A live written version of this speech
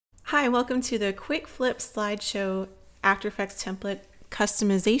Hi, welcome to the Quick Flip Slideshow After Effects template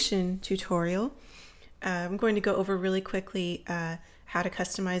customization tutorial. I'm going to go over really quickly how to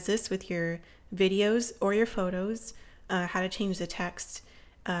customize this with your videos or your photos, how to change the text,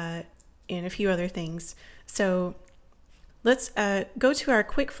 and a few other things. So let's go to our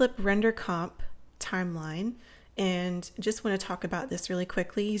Quick Flip Render Comp timeline and just want to talk about this really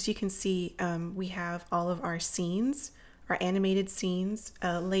quickly. As you can see, we have all of our scenes, our animated scenes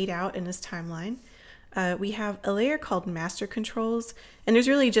laid out in this timeline. We have a layer called Master Controls, and there's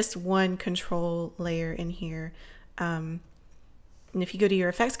really just one control layer in here. And if you go to your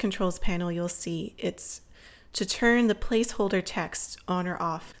Effects Controls panel, you'll see it's to turn the placeholder text on or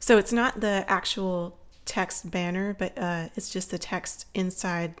off. So it's not the actual text banner, but it's just the text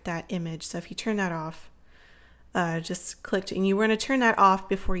inside that image. So if you turn that off, just click, and you want to turn that off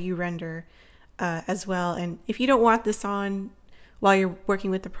before you render as well. And if you don't want this on while you're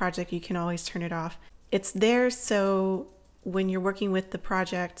working with the project, you can always turn it off. It's there so when you're working with the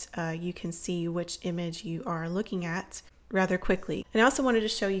project, you can see which image you are looking at rather quickly. And I also wanted to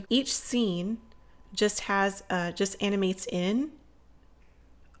show you each scene just has just animates in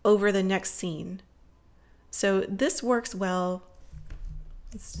over the next scene. So this works well.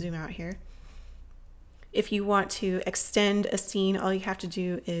 Let's zoom out here. If you want to extend a scene, all you have to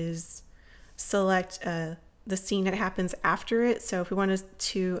do is select the scene that happens after it. So if we wanted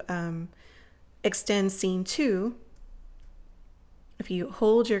to extend scene 2, if you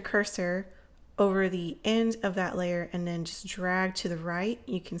hold your cursor over the end of that layer and then just drag to the right,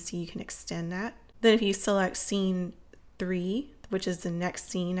 you can see you can extend that. Then if you select scene 3, which is the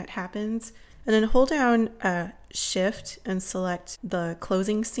next scene that happens, and then hold down Shift and select the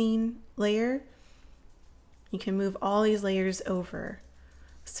closing scene layer, you can move all these layers over.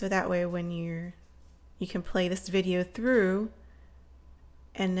 So that way when you can play this video through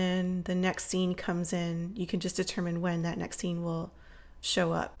and then the next scene comes in, you can just determine when that next scene will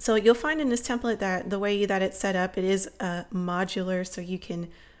show up. So you'll find in this template that the way that it's set up, it is modular, so you can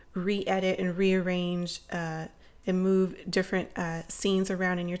re-edit and rearrange and move different scenes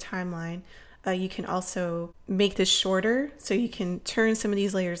around in your timeline. You can also make this shorter, so you can turn some of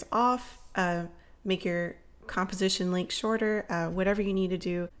these layers off, make your composition length shorter, whatever you need to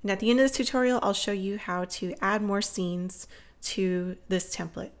do. And at the end of this tutorial, I'll show you how to add more scenes to this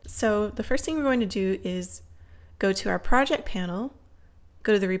template. So the first thing we're going to do is go to our project panel,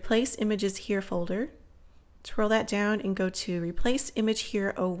 go to the Replace Images Here folder, twirl that down and go to Replace Image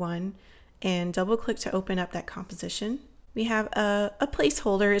Here 01 and double click to open up that composition. We have a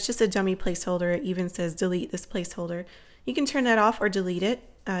placeholder. It's just a dummy placeholder. It even says delete this placeholder. You can turn that off or delete it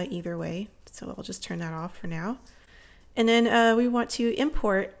either way. So I'll just turn that off for now. And then we want to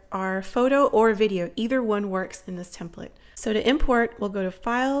import our photo or video. Either one works in this template. So to import, we'll go to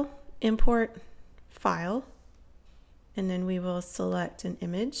File, Import, File, and then we will select an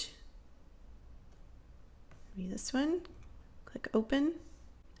image. Maybe this one. Click Open.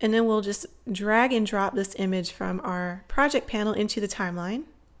 And then we'll just drag and drop this image from our project panel into the timeline.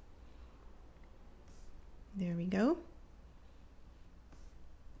 There we go.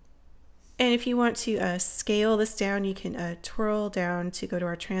 And if you want to scale this down, you can twirl down to go to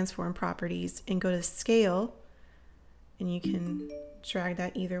our transform properties and go to scale, and you can drag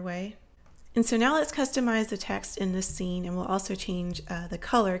that either way. And so now let's customize the text in this scene, and we'll also change the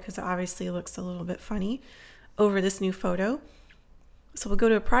color because it obviously looks a little bit funny over this new photo. So we'll go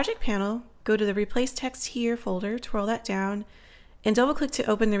to a project panel, go to the Replace Text Here folder, twirl that down, and double click to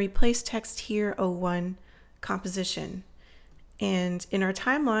open the Replace Text Here 01 composition. And in our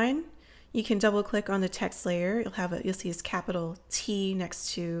timeline, you can double click on the text layer. You'll see this capital T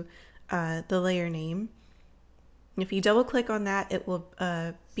next to the layer name. And if you double click on that, it will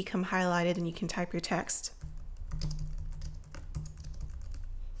become highlighted and you can type your text.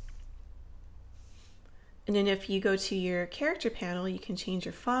 And then if you go to your character panel, you can change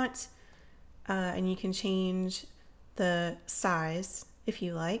your font and you can change the size if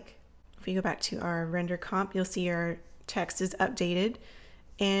you like. If we go back to our render comp, you'll see our text is updated.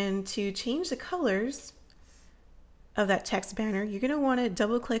 And to change the colors of that text banner, you're going to want to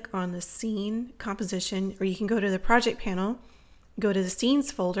double click on the scene composition, or you can go to the project panel, go to the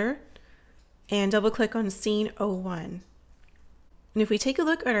scenes folder, and double click on scene 01. And if we take a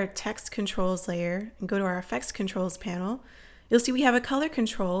look at our text controls layer and go to our effects controls panel, you'll see we have a color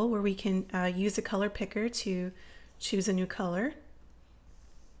control where we can use a color picker to choose a new color.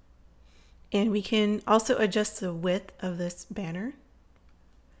 And we can also adjust the width of this banner.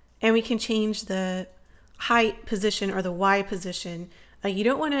 And we can change the height position or the Y position. You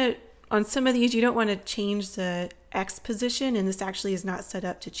don't want to, on some of these, you don't want to change the X position, and this actually is not set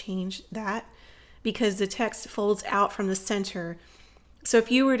up to change that because the text folds out from the center. So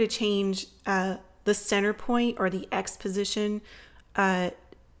if you were to change the center point or the X position,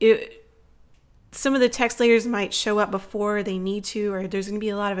 some of the text layers might show up before they need to, or there's going to be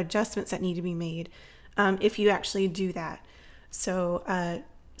a lot of adjustments that need to be made if you actually do that. So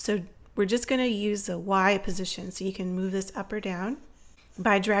we're just going to use the Y position, so you can move this up or down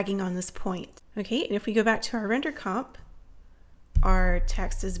by dragging on this point. Okay, and if we go back to our render comp, our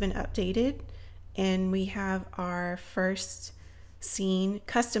text has been updated and we have our first scene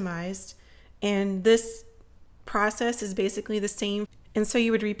customized, and this process is basically the same. And so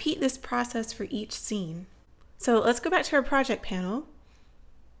you would repeat this process for each scene. So let's go back to our project panel,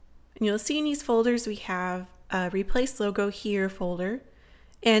 and you'll see in these folders we have a replace logo here folder,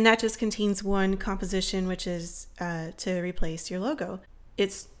 and that just contains one composition, which is to replace your logo.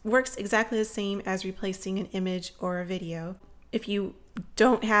 It works exactly the same as replacing an image or a video. If you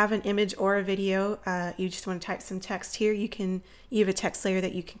don't have an image or a video, you just want to type some text here, you have a text layer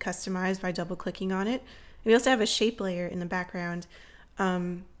that you can customize by double clicking on it. We also have a shape layer in the background.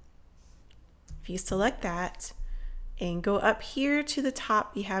 If you select that and go up here to the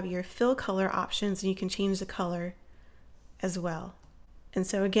top, you have your fill color options, and you can change the color as well. And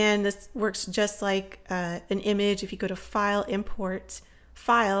so again, this works just like an image. If you go to File, Import,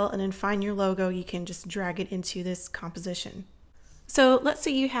 File, and then find your logo, you can just drag it into this composition. So let's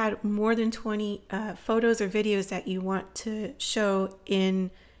say you had more than 20 photos or videos that you want to show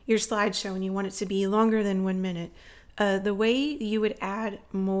in your slideshow, and you want it to be longer than 1 minute. The way you would add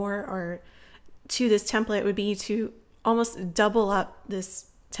more to this template would be to almost double up this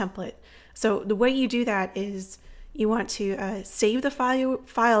template. So the way you do that is you want to save the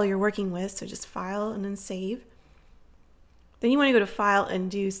file you're working with, so just File and then Save. Then you want to go to File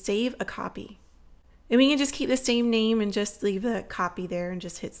and do Save a Copy. And we can just keep the same name and just leave the copy there and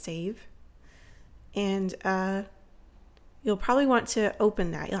just hit Save. And you'll probably want to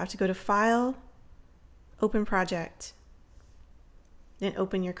open that. You'll have to go to File, Open Project, then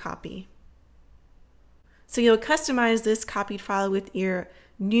open your copy. So you'll customize this copied file with your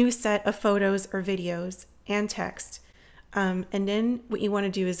new set of photos or videos and text. And then what you want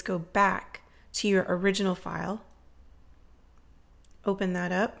to do is go back to your original file, open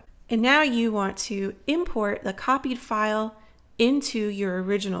that up, and now you want to import the copied file into your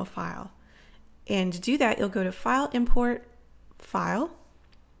original file. And to do that, you'll go to File, Import, File,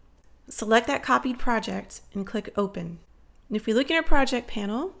 select that copied project, and click Open. And if we look in our project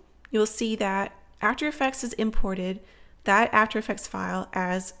panel, you'll see that After Effects has imported that After Effects file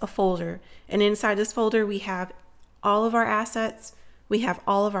as a folder. And inside this folder, we have all of our assets, we have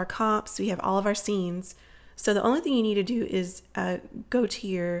all of our comps, we have all of our scenes. So the only thing you need to do is go to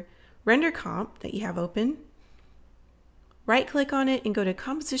your render comp that you have open, right click on it and go to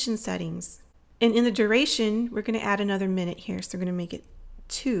Composition Settings. And in the duration, we're going to add another minute here. So we're going to make it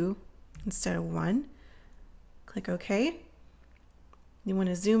 2 instead of 1. Click OK. You want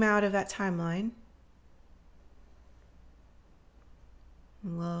to zoom out of that timeline.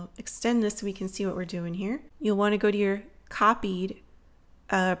 And we'll extend this so we can see what we're doing here. You'll want to go to your copied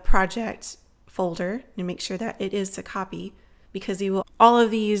project folder and make sure that it is a copy, because all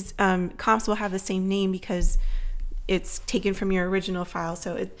of these comps will have the same name because it's taken from your original file.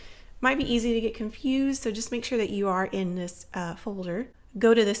 So it might be easy to get confused. So just make sure that you are in this folder.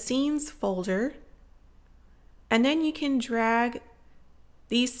 Go to the Scenes folder, and then you can drag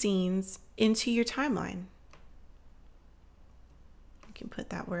these scenes into your timeline. You can put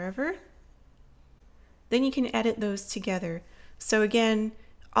that wherever. Then you can edit those together. So again,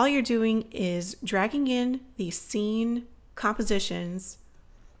 all you're doing is dragging in these scene compositions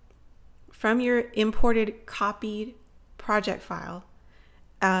from your imported copied project file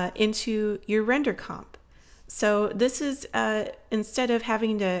into your render comp. So this is instead of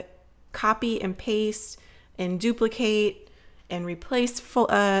having to copy and paste and duplicate and replace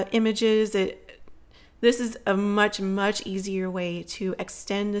images, this is a much easier way to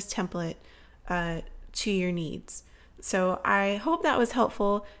extend this template to your needs. So I hope that was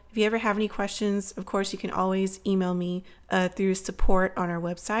helpful. If you ever have any questions, of course, you can always email me through support on our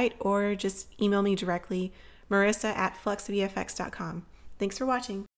website, or just email me directly, marissa@fluxvfx.com. Thanks for watching.